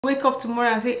Wake up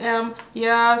tomorrow and say,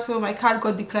 yeah, so my card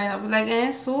got declined. I'll be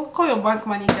like, so call your bank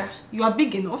manager. You are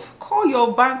big enough. Call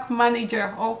your bank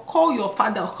manager or call your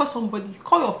father or call somebody.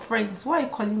 Call your friends. Why are you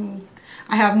calling me?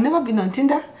 I have never been on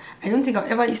Tinder. I don't think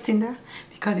I'll ever use Tinder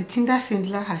because the Tinder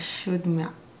Swindler has showed me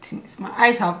things. My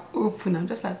eyes have opened. I'm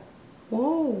just like,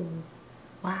 whoa,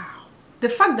 wow. The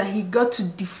fact that he got to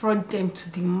defraud them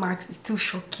to the max is still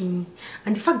shocking me.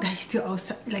 And the fact that he's still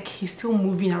outside, like he's still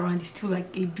moving around, is still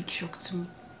like a big shock to me.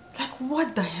 Like,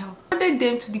 what the hell? I did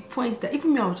them to the point that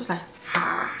even me, I was just like,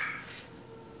 ah.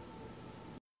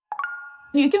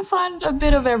 You can find a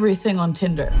bit of everything on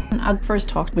Tinder. I first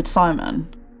talked with Simon.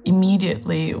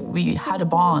 Immediately, we had a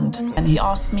bond, and he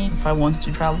asked me if I wanted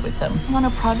to travel with him on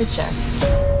a private jet.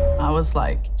 I was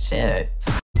like, shit.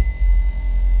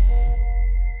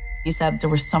 He said there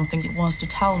was something he wants to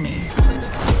tell me.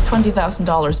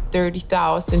 $20,000.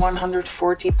 $30,000.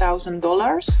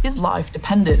 $140,000? His life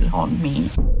depended on me.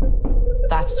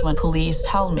 That's when police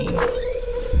tell me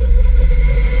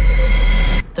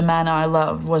the man I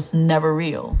loved was never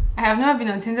real. I have never been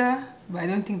on Tinder, but I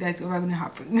don't think that's ever gonna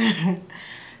happen.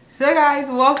 So guys,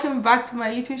 welcome back to my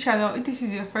YouTube channel. If this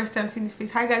is your first time seeing this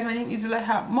face, hi guys, my name is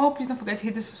Lvly. Please don't forget to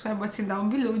hit the subscribe button down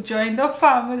below. Join the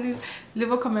family.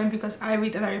 Leave a comment because I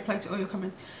read and I reply to all your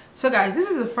comments. So guys, this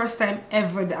is the first time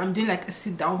ever that I'm doing like a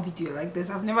sit down video like this.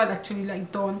 I've never actually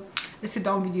like done a sit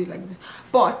down video like this.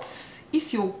 But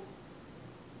if you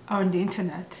are on the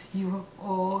internet, you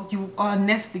are on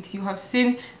Netflix, you have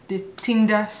seen the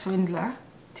Tinder Swindler.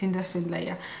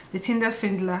 Yeah, the Tinder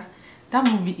Swindler. That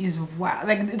movie is wild.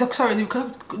 Like, the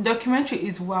documentary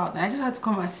is wild. And I just had to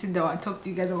come and sit down and talk to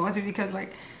you guys about it because,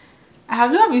 like, I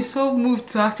have never been so moved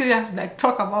to actually have to like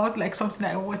talk about like something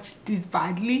that I watched this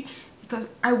badly, because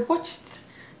I watched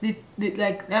the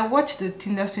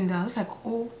Tinder Swindler. I was like,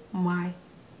 oh my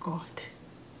god,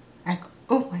 like,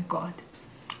 oh my god.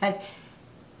 Like,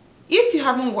 if you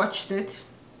haven't watched it,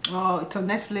 oh, it's on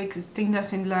Netflix. It's Tinder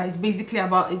Swindler. It's basically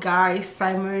about a guy,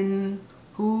 Simon,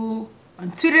 who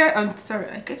on Twitter, I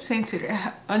kept saying Twitter,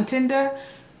 on Tinder,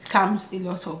 scams a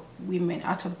lot of women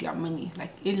out of their money,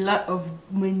 like a lot of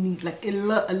money, like a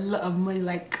lot of money,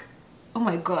 like, oh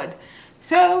my god.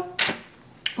 So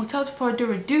without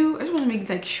further ado, I just want to make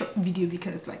like a short video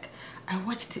because like I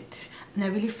watched it and I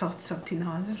really felt something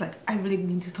now. I'm just like, I really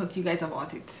need to talk to you guys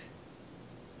about it.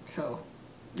 So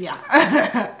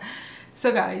yeah.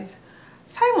 So guys,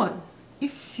 Simon,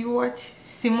 if you watch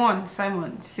Simon, I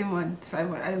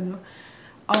don't know,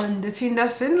 on the Tinder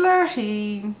Swindler,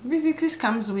 he basically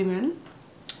scams women.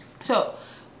 So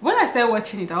when I started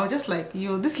watching it, I was just like,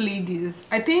 yo, these ladies,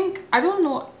 I don't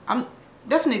know, I'm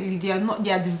definitely, they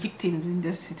are the victims in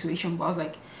this situation, but I was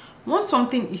like, once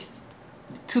something is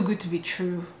too good to be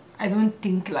true, I don't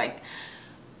think, like,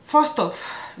 first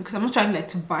off, because I'm not trying like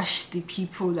to bash the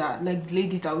people that, like, the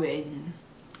ladies that were in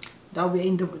the,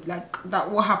 like,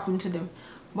 that what happened to them,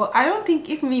 but I don't think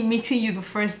if me meeting you the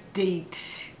first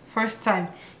time,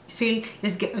 say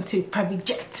let's get onto a private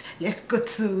jet, let's go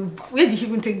to, where did you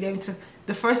even take them to?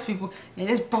 The first people, and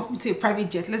let's bump into a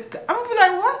private jet, let's go. I'm gonna be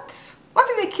like, what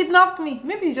if they kidnapped me?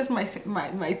 Maybe it's just my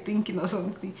thinking or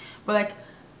something. But like,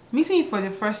 meeting you for the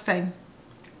first time,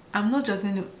 I'm not just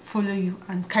going to follow you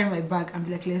and carry my bag and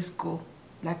be like, let's go.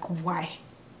 Like, why?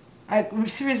 Like,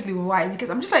 seriously, why? Because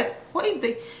I'm just like, what if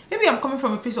they, maybe I'm coming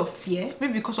from a place of fear,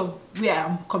 maybe because of where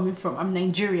I'm coming from. I'm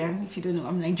Nigerian. If you don't know,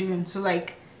 I'm Nigerian. So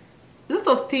like, lots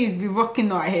of things be rocking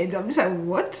in our heads. I'm just like,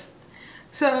 what?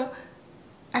 So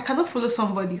I cannot follow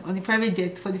somebody on a private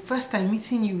jet for the first time.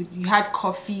 Meeting you, you had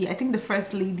coffee. I think the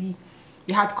first lady,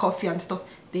 they had coffee and stuff.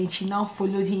 Then she now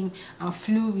followed him and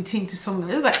flew with him to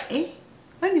somewhere. I was like,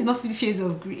 when it's not 50 Shades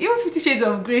of Grey, even 50 Shades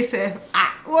of Grey said,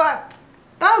 what?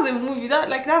 That was a movie.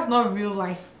 That's not real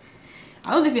life.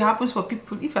 I don't know if it happens for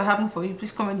people. If it happens for you,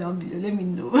 please comment down below. Let me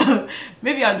know.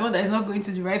 Maybe I'm the one that is not going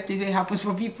to the right place where it happens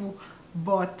for people,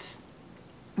 but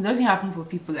it doesn't happen for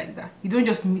people like that. You don't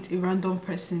just meet a random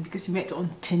person because you met on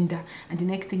Tinder and the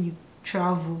next thing you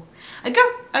travel.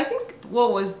 I think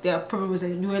what was their problem was that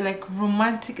they were like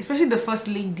romantic, especially the first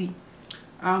lady.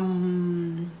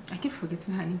 I keep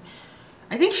forgetting her name.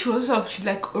 I think she's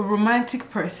like a romantic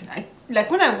person. Like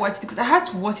when I watched it, because I had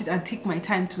to watch it and take my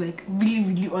time to like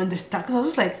really understand, because I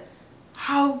was just like,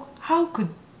 how could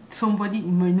somebody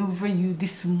maneuver you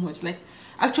this much, like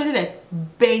actually like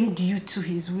bend you to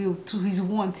his will, to his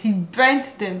want. He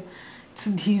bent them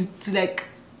to like,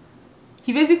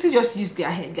 he basically just used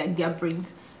their head, like their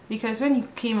brains. Because when he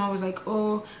came, I was like,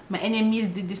 oh, my enemies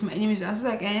did this, my enemies. I was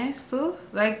like, so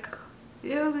like,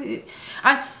 and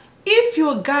if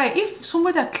you're a guy, if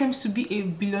somebody that claims to be a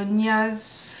billionaire's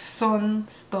son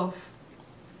stuff,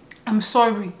 I'm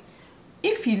sorry,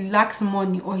 if he lacks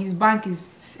money or his bank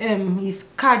is his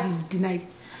card is denied,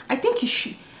 I think he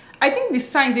should. I think the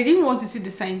signs, they didn't want to see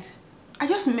the signs. I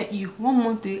just met you 1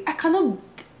 month ago. I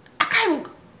can't.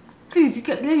 Please,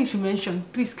 ladies should mention.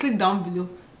 Please click down below.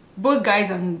 Both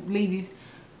guys and ladies,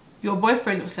 your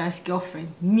boyfriend or slash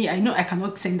girlfriend. Me, I know I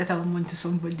cannot send that type of money to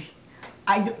somebody.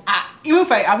 Even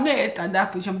if I'm not yet at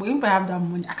that position, but even if I have that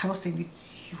money, I cannot send it to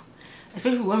you.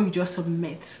 Especially when we just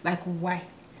met. Like why?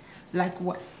 Like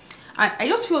what? And I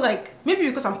just feel like maybe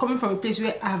because I'm coming from a place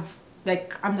where I'm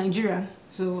Nigerian,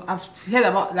 so I've heard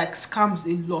about like scams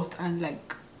a lot, and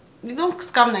like you don't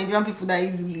scam Nigerian people that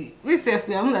easily. We say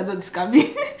I'm not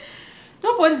scamming.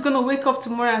 Nobody's gonna wake up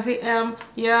tomorrow and say,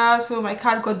 yeah, so my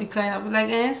card got declined. I'll be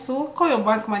like, so call your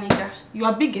bank manager. You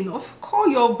are big enough. Call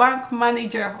your bank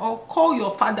manager, or call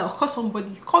your father, or call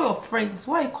somebody. Call your friends.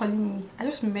 Why are you calling me? I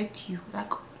just met you.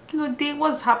 Like, day,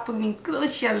 what's happening?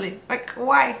 Kelley, like,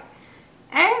 why?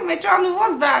 Metrano,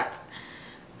 what's that?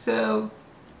 So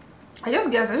I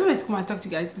just wanted to come and talk to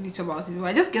you guys a little about it. But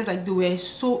I just guess like they were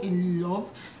so in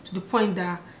love to the point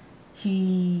that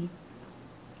he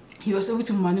was able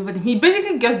to maneuver them. He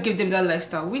basically just gave them that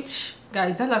lifestyle, which,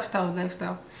 guys, that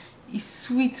lifestyle is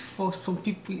sweet for some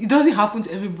people. It doesn't happen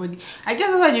to everybody. I guess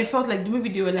that's why they felt like maybe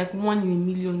they were like 1 in a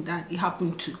million that it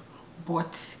happened to,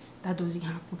 but that doesn't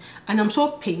happen. And I'm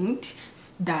so pained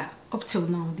that up till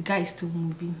now the guy is still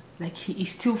moving. Like, he is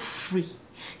still free.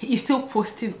 He is still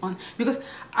posting on, because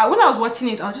when I was watching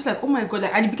it, I was just like, oh my god.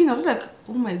 Like at the beginning I was like,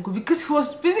 oh my god, because he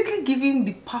was basically giving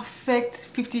the perfect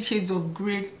 50 Shades of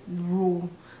Grey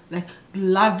role, like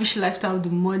lavish lifestyle, the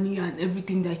money and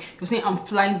everything. That you're saying, I'm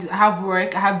flying, I have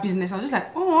work, I have business. I was just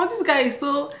like, oh, this guy is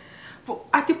so. But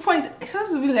at the point it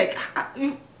started to be like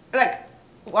I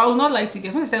will not lie to you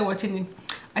guys, when I started watching him,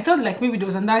 I thought like maybe there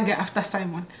was another guy after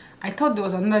Simon. Like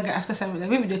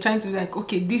maybe they're trying to like,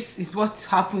 okay, this is what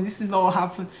happened, this is not what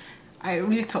happened. I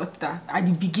really thought that at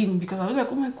the beginning, because I was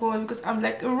like, oh my god, because I'm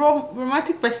like a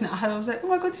romantic person at heart. I was like, oh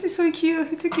my god, this is so cute,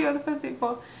 he's so cute on the first date.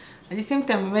 But at the same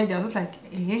time, when I was like,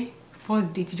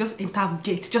 first date, you just enter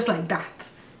jet just like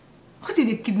that. What did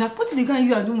they kidnap? What did they go and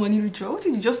use and do money ritual? What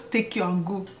did they just take you and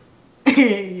go?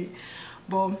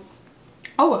 But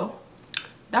oh well,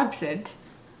 that said,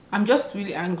 I'm just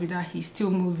really angry that he's still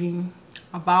moving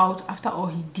about after all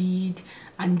he did,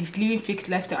 and he's living fake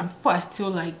lifestyle, and people are still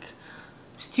like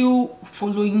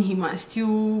following him and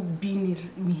still being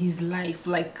in his life,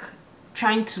 like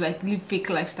trying to like live fake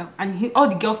lifestyle. And all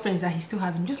the girlfriends that he's still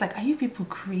having, just like, are you people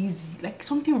crazy? Like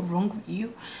something wrong with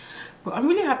you? But I'm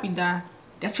really happy that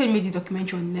they actually made this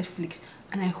documentary on Netflix,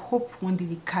 and I hope one day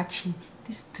they catch him.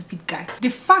 This stupid guy. The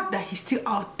fact that he's still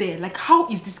out there, like, how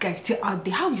is this guy still out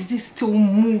there? How is this still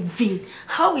moving?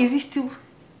 How is he still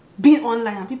being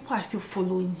online and people are still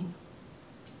following him?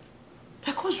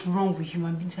 Like, what's wrong with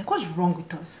human beings? Like, what's wrong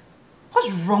with us?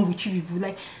 What's wrong with you people?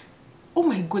 Like, oh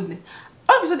my goodness.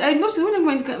 All of a sudden I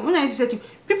noticed when I said to him,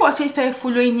 people actually started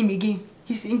following him again.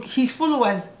 His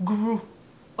followers grew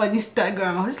on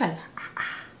Instagram. I was just like,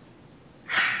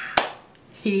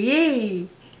 hey.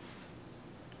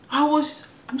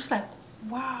 I'm just like,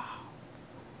 wow.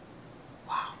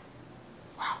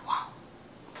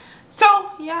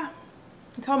 So yeah,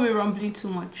 tell me rambling too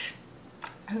much.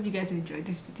 I hope you guys enjoyed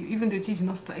this video, even though it is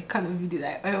not the kind of video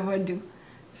that I ever do.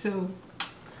 So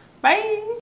bye.